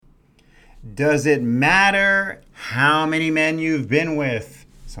Does it matter how many men you've been with?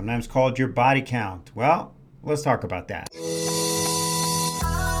 Sometimes called your body count. Well, let's talk about that.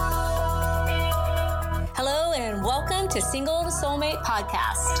 Hello and welcome to Single to Soulmate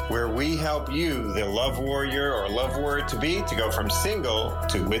podcast, where we help you, the love warrior or love warrior to be, to go from single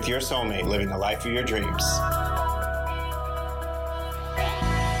to with your soulmate, living the life of your dreams.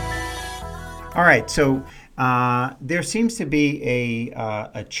 All right, so there seems to be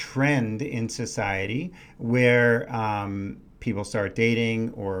a trend in society where people start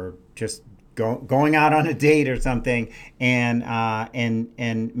dating or just going out on a date or something, and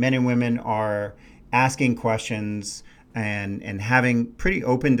men and women are asking questions and having pretty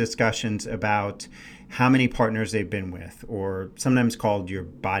open discussions about how many partners they've been with, or sometimes called your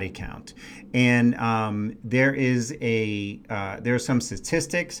body count. And there are some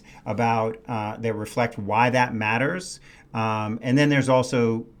statistics about that reflect why that matters. And then there's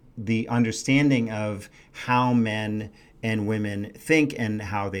also the understanding of how men and women think and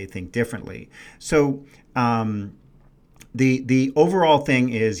how they think differently. So the overall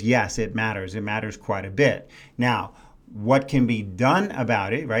thing is, yes, it matters. It matters quite a bit. Now, what can be done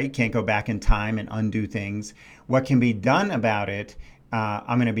about it, right? You can't go back in time and undo things. What can be done about it,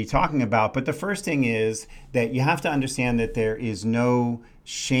 I'm going to be talking about. But the first thing is that you have to understand that there is no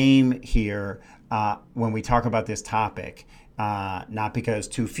shame here when we talk about this topic. Not because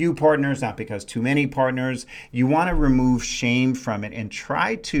too few partners, not because too many partners. You want to remove shame from it and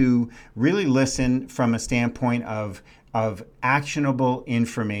try to really listen from a standpoint of actionable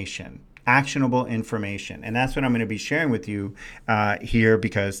information. And that's what I'm going to be sharing with you here,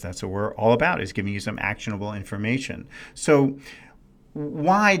 because that's what we're all about, is giving you some actionable information. So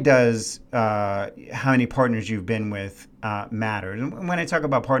why does how many partners you've been with matter? And when I talk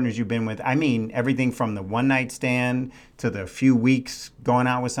about partners you've been with, I mean everything from the one night stand to the few weeks going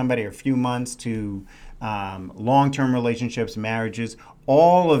out with somebody, or a few months, to long-term relationships, marriages.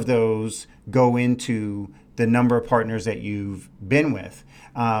 All of those go into the number of partners that you've been with.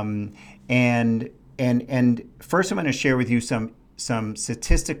 And first, I'm going to share with you some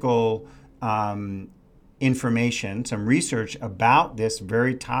statistical information, some research about this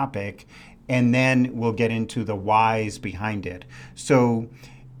very topic, and then we'll get into the whys behind it. So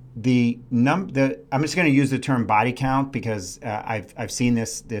I'm just going to use the term body count because I've seen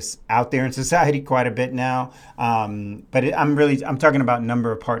this out there in society quite a bit now. But I'm talking about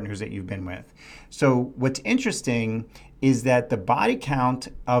number of partners that you've been with. So what's interesting is that the body count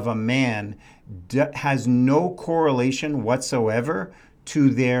of a man has no correlation whatsoever to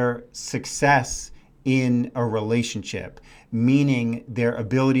their success in a relationship, meaning their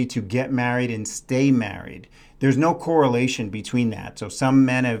ability to get married and stay married. There's no correlation between that. So some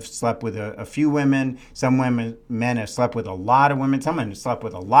men have slept with a few women, men have slept with a lot of women, some men have slept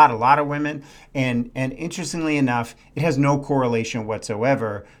with a lot of women, and interestingly enough, it has no correlation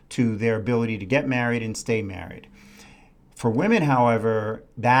whatsoever to their ability to get married and stay married. For women, however,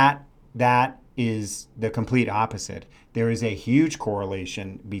 that is the complete opposite. There is a huge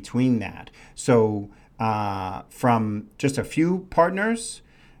correlation between that. So from just a few partners,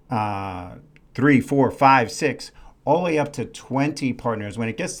 3, 4, 5, 6, all the way up to 20 partners. When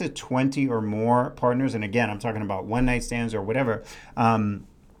it gets to 20 or more partners, and again, I'm talking about one night stands or whatever, when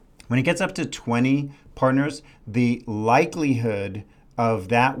it gets up to 20 partners, the likelihood of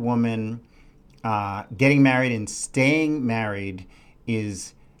that woman getting married and staying married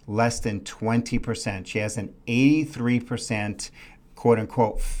is less than 20%. She has an 83% quote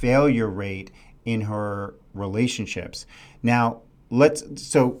unquote failure rate in her relationships. Now,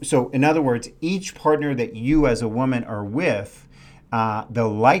 so in other words, each partner that you as a woman are with, the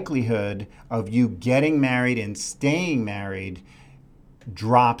likelihood of you getting married and staying married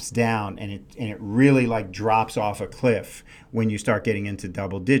drops down, and it really like drops off a cliff when you start getting into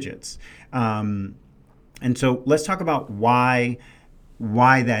double digits. And so let's talk about why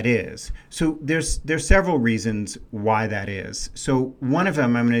that is. So there's several reasons why that is. So one of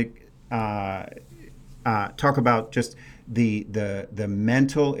them, I'm going to talk about just the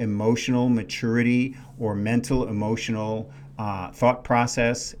mental emotional maturity, or mental emotional thought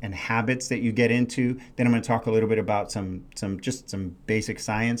process and habits that you get into. Then I'm going to talk a little bit about some basic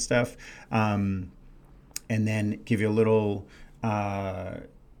science stuff, and then give you a little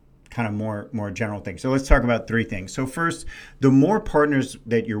kind of more general things. So let's talk about three things. So first, the more partners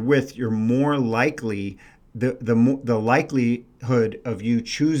that you're with, you're more likely, the likelihood of you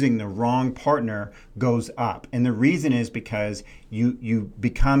choosing the wrong partner goes up. And the reason is because you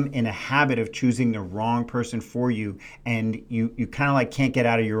become in a habit of choosing the wrong person for you, and you kind of like can't get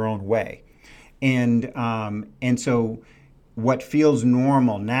out of your own way. And so what feels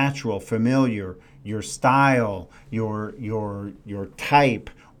normal, natural, familiar, your style, your type,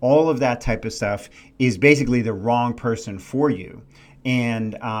 all of that type of stuff is basically the wrong person for you.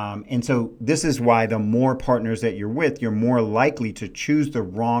 And so this is why the more partners that you're with, you're more likely to choose the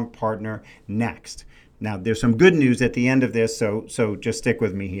wrong partner next. Now, there's some good news at the end of this, so just stick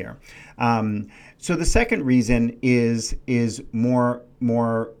with me here. So the second reason is more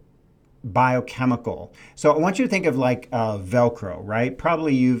biochemical. So I want you to think of like Velcro, right?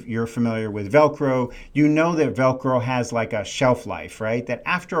 Probably you're familiar with Velcro. You know that Velcro has like a shelf life, right? That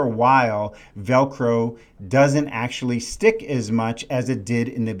after a while, Velcro doesn't actually stick as much as it did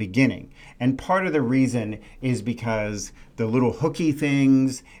in the beginning. And part of the reason is because the little hooky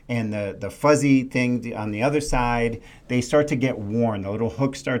things and the fuzzy thing on the other side, they start to get worn. The little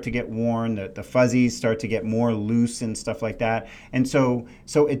hooks start to get worn. The fuzzies start to get more loose and stuff like that. And so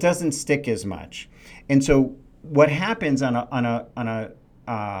it doesn't stick as much. And so what happens on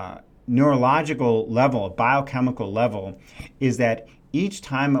a neurological level, a biochemical level, is that each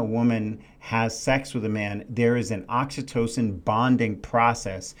time a woman has sex with a man, there is an oxytocin bonding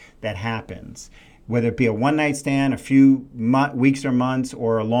process that happens. Whether it be a one-night stand, a few weeks or months,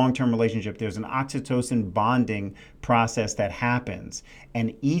 or a long-term relationship, there's an oxytocin bonding process that happens.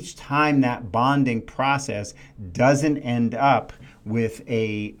 And each time that bonding process doesn't end up with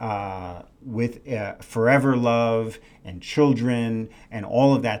a forever love and children and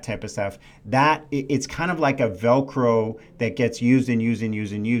all of that type of stuff, that it's kind of like a Velcro that gets used and used and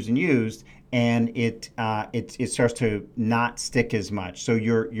used and used and used, and it starts to not stick as much. So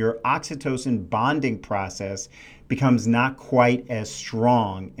your oxytocin bonding process becomes not quite as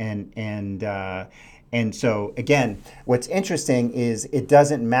strong, and so again, what's interesting is it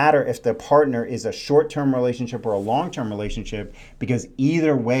doesn't matter if the partner is a short-term relationship or a long-term relationship, because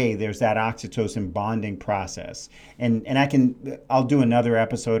either way there's that oxytocin bonding process. And I'll do another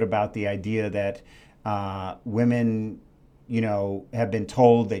episode about the idea that women, have been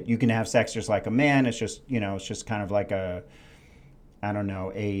told that you can have sex just like a man. It's just kind of like a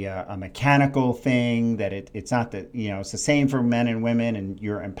mechanical thing, that it's not that, it's the same for men and women, and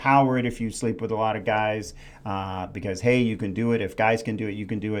you're empowered if you sleep with a lot of guys, because, hey, you can do it. If guys can do it, you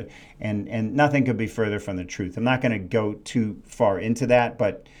can do it. And nothing could be further from the truth. I'm not going to go too far into that,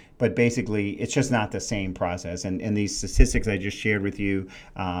 but basically it's just not the same process. And these statistics I just shared with you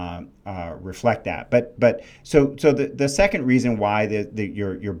reflect that. But so the second reason why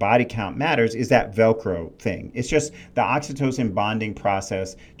your body count matters is that Velcro thing. It's just the oxytocin bonding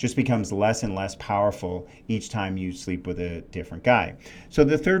process just becomes less and less powerful each time you sleep with a different guy. So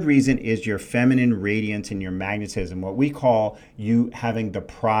the third reason is your feminine radiance and your magnetism, what we call you having the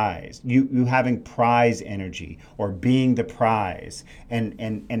prize, you having prize energy, or being the prize, and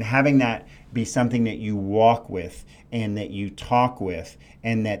having that be something that you walk with and that you talk with,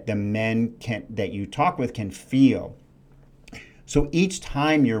 and that the men that you talk with can feel. So each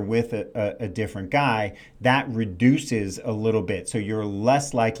time you're with a different guy, that reduces a little bit. So you're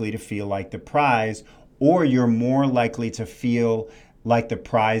less likely to feel like the prize, or you're more likely to feel like the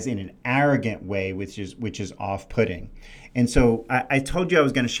prize in an arrogant way, which is off-putting. And so I told you I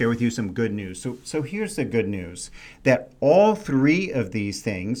was going to share with you some good news. So here's the good news, that all three of these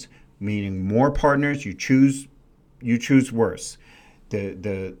things, meaning more partners, you choose worse.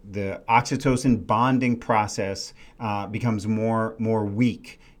 The oxytocin bonding process becomes more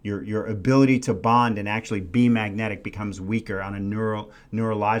weak. Your ability to bond and actually be magnetic becomes weaker on a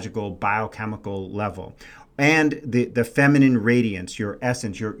neurological, biochemical level. And the feminine radiance, your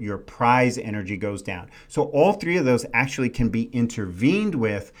essence, your prize energy goes down. So all three of those actually can be intervened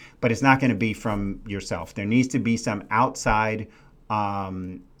with, but it's not going to be from yourself. There needs to be some outside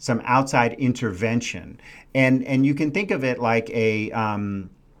intervention, and you can think of it like anyone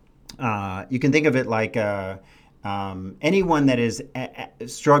that is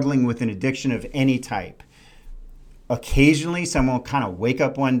struggling with an addiction of any type. Occasionally, someone will kind of wake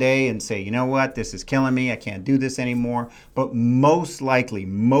up one day and say, you know what, this is killing me. I can't do this anymore. But most likely,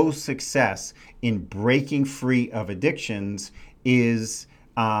 most success in breaking free of addictions is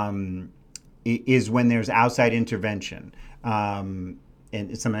when there's outside intervention. And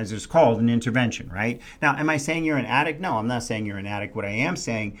sometimes it's called an intervention, right? Now, am I saying you're an addict? No, I'm not saying you're an addict. What I am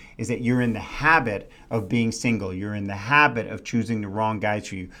saying is that you're in the habit of being single. You're in the habit of choosing the wrong guys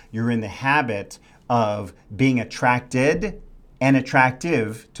for you. You're in the habit of being attracted and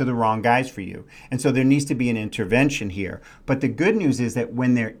attractive to the wrong guys for you. And so there needs to be an intervention here. But the good news is that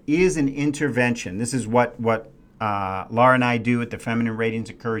when there is an intervention, this is what Laura and I do at the Feminine Radiance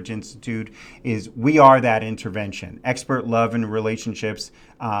and Courage Institute, is we are that intervention. Expert love and relationships,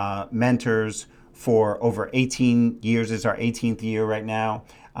 mentors for over 18 years. It's our 18th year right now.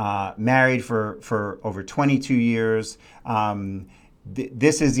 Married for over 22 years.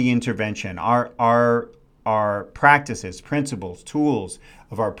 This is the intervention. Our practices, principles, tools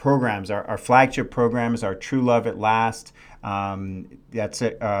of our programs, our flagship program is our True Love at Last. That's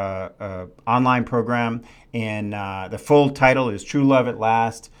a online program, and the full title is True Love at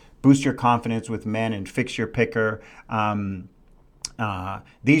Last: Boost Your Confidence with Men and Fix Your Picker.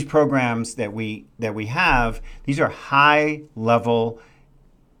 These programs that we have, these are high level,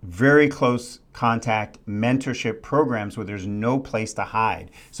 very close contact mentorship programs where there's no place to hide.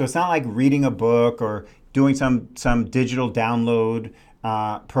 So it's not like reading a book or doing some digital download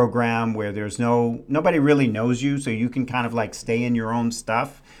program where there's nobody really knows you, so you can kind of like stay in your own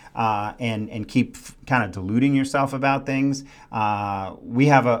stuff and keep kind of deluding yourself about things. We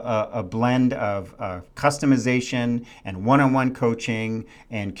have a blend of customization and one-on-one coaching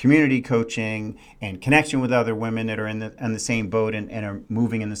and community coaching and connection with other women that are in the same boat and are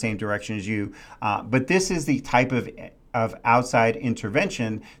moving in the same direction as you. But this is the type of outside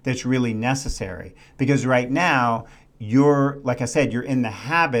intervention that's really necessary, because right now like I said, you're in the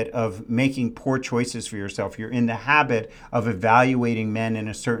habit of making poor choices for yourself. You're in the habit of evaluating men in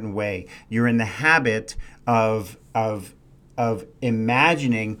a certain way. You're in the habit of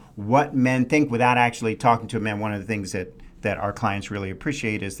imagining what men think without actually talking to a man. One of the things that our clients really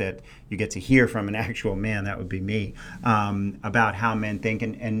appreciate is that you get to hear from an actual man, that would be me, about how men think,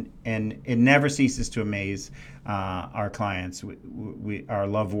 and it never ceases to amaze our clients. We are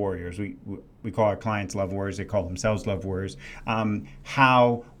love warriors. We call our clients love warriors. They call themselves love warriors.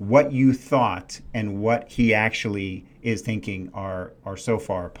 How what you thought and what he actually is thinking are so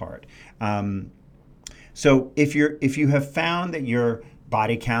far apart. So if you have found that your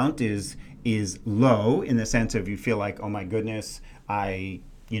body count is low, in the sense of you feel like, oh my goodness, I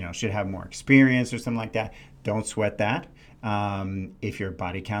should have more experience or something like that, don't sweat that. If your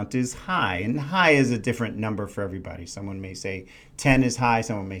body count is high, and high is a different number for everybody. Someone may say 10 is high,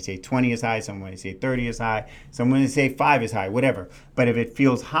 someone may say 20 is high, someone may say 30 is high, someone may say 5 is high, whatever. But if it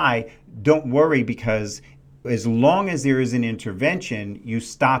feels high, don't worry, because as long as there is an intervention, you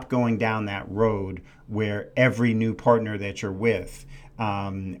stop going down that road where every new partner that you're with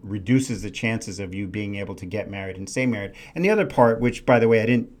reduces the chances of you being able to get married and stay married. And the other part, which by the way I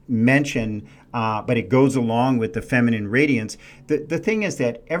didn't mention, but it goes along with the feminine radiance, the thing is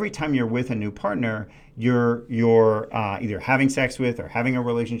that every time you're with a new partner, you're either having sex with, or having a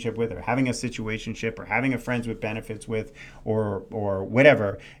relationship with, or having a situationship, or having a friends with benefits with, or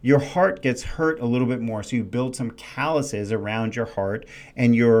whatever, your heart gets hurt a little bit more. So you build some calluses around your heart,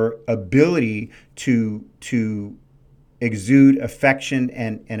 and your ability to exude affection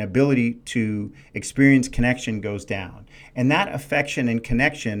and ability to experience connection goes down. And that affection and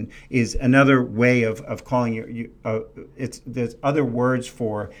connection is another way of calling there's other words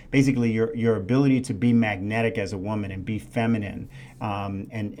for basically your ability to be magnetic as a woman and be feminine,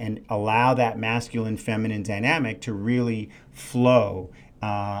 and allow that masculine feminine dynamic to really flow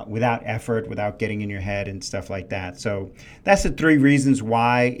without effort, without getting in your head and stuff like that. So that's the 3 reasons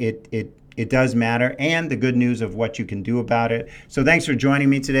why it does matter, and the good news of what you can do about it. So thanks for joining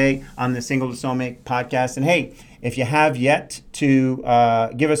me today on the Single to Soulmate podcast. And hey, if you have yet to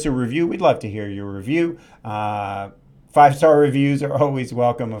give us a review, we'd love to hear your review. 5-star reviews are always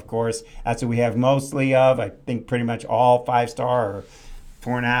welcome, of course. That's what we have mostly of. I think pretty much all 5-star or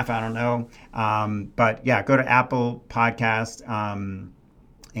 4.5, I don't know. But yeah, go to Apple Podcast,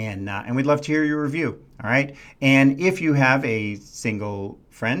 and we'd love to hear your review. All right. And if you have a single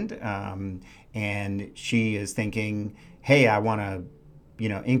friend and she is thinking, hey, I want to,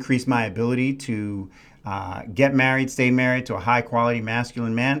 increase my ability to get married, stay married to a high quality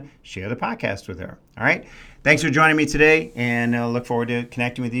masculine man, share the podcast with her. All right. Thanks for joining me today, and I look forward to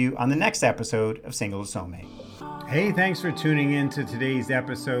connecting with you on the next episode of Single to Soulmate. Hey, thanks for tuning in to today's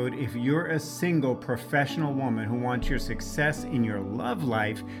episode. If you're a single professional woman who wants your success in your love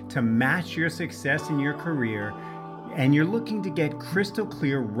life to match your success in your career, and you're looking to get crystal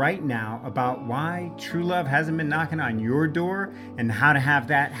clear right now about why true love hasn't been knocking on your door and how to have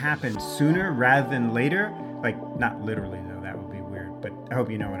that happen sooner rather than later, like not literally though, that would be weird, but I hope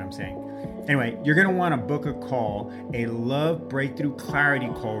you know what I'm saying. Anyway, you're going to want to book a call, a love breakthrough clarity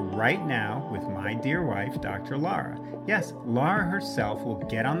call right now with my dear wife, Dr. Lara. Yes, Lara herself will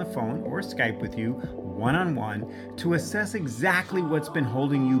get on the phone or Skype with you one-on-one to assess exactly what's been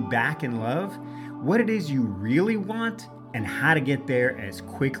holding you back in love, what it is you really want, and how to get there as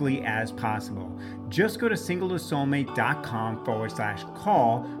quickly as possible. Just go to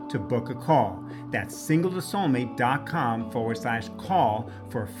singletosoulmate.com/call to book a call. That's singletosoulmate.com/call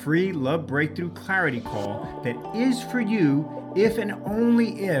for a free Love Breakthrough Clarity call that is for you if and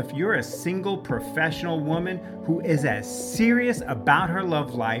only if you're a single professional woman who is as serious about her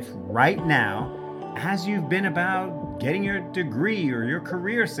love life right now as you've been about getting your degree or your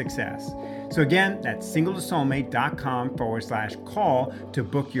career success. So again, that's singletosoulmate.com/call to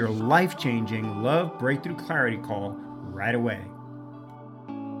book your life-changing Love Breakthrough Clarity call right away.